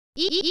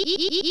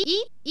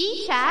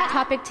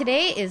Topic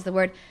today is the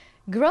word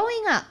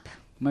growing up.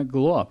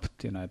 grow up っ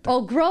ていうのはやった。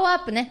Oh, grow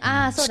up ね。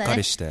そうだね。しっか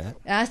りして。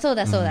そう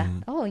だ。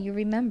Oh, you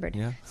remembered.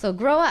 So,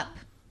 grow up.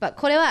 But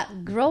これは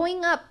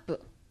growing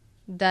up.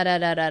 だら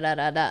ららら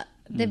らら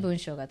で文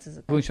章が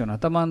続く。文章の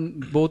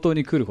冒頭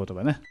に来る言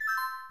葉ね。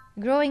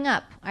Growing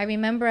up, I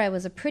remember I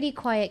was a pretty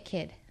quiet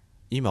kid.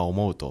 今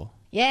思うと。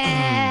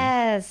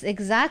Yes,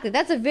 exactly.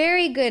 That's a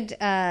very good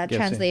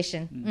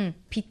translation.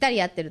 ぴった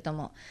り合ってると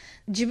思う。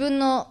自分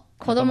の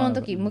子供の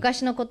時、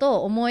昔のこと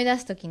を思い出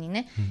す時に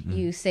ね、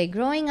You say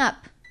growing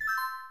up.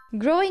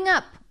 Growing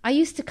up, I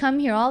used to come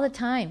here all the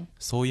time.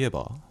 そういえ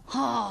ば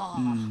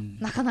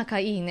なかなか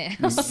いいね。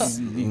いい感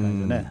じ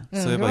ね。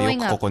そういえばよ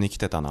くここに来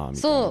てたな、みたいな。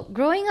そう、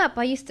growing up,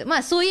 I used to, ま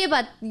あそういえ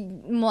ば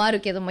もある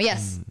けども、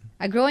Yes.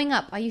 Growing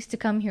up, I used to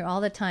come here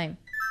all the time.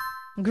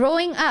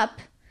 Growing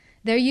up,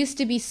 there used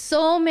to be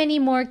so many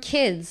more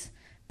kids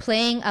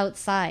playing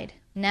outside.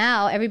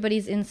 Now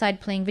everybody's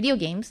inside playing video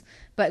games,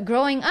 but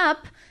growing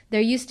up,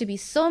 there used to be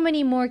so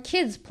many more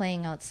kids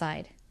playing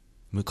outside.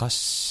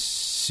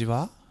 昔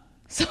は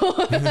そう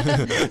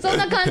そん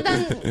な簡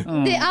単で、それでいいんだ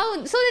よ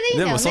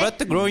ね。でもそれっ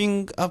て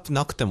growing up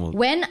なくても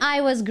When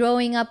I was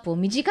growing up を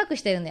短く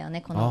してるんだよ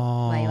ね、この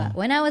場合は。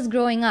When I was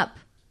growing up,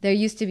 there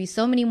used to be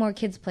so many more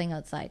kids playing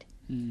outside.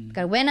 だ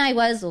から when I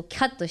was を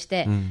カットし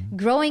て、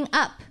growing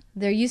up,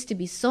 there used to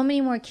be so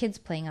many more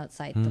kids playing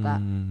outside とか。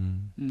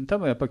多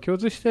分やっぱ共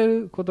通して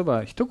る言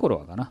葉一頃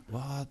はかな。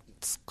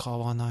使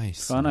わないっす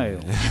ね。使わないよ。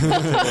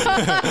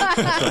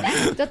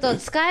ちょっと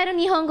使える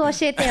日本語教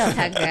えてよ、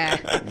タグ。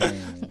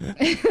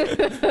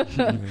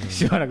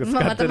しばらく使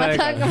ってない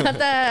から。ま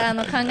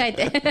た考え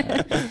て。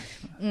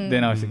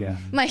出直してきゃ。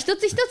まあ一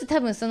つ一つ多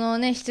分その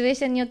ね、シチュエー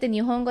ションによって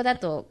日本語だ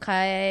と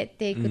変え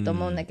ていくと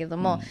思うんだけど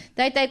も、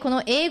だいたいこ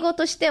の英語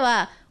として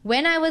は、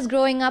when I was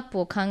growing up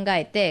を考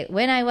えて、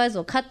when I was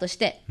をカットし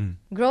て、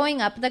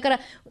growing up だから、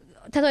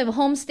例えば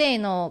ホームステイ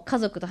の家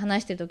族と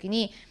話してるとき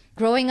に、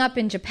growing up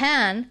in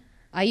Japan,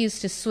 I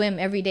used to swim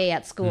every day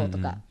at school と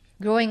か、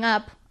growing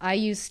up, I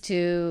used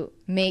to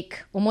make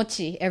お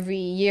餅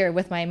every year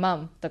with my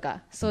mom と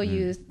か、そう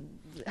いう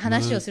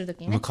話をすると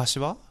きにね。昔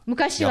は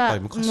昔は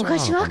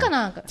か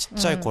な。ちっ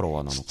ちゃい頃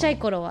はなのかな。ちっちゃい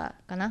頃は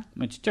かな。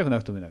まあちっちゃくな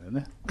くてもいいんだけど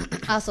ね。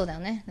そうだよ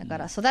ね。だか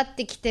ら育っ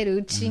てきてる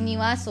うちに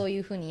はそうい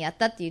うふうにやっ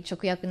たっていう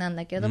直訳なん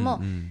だけれど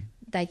も、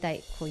だいた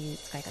いこういう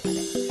使い方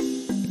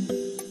で。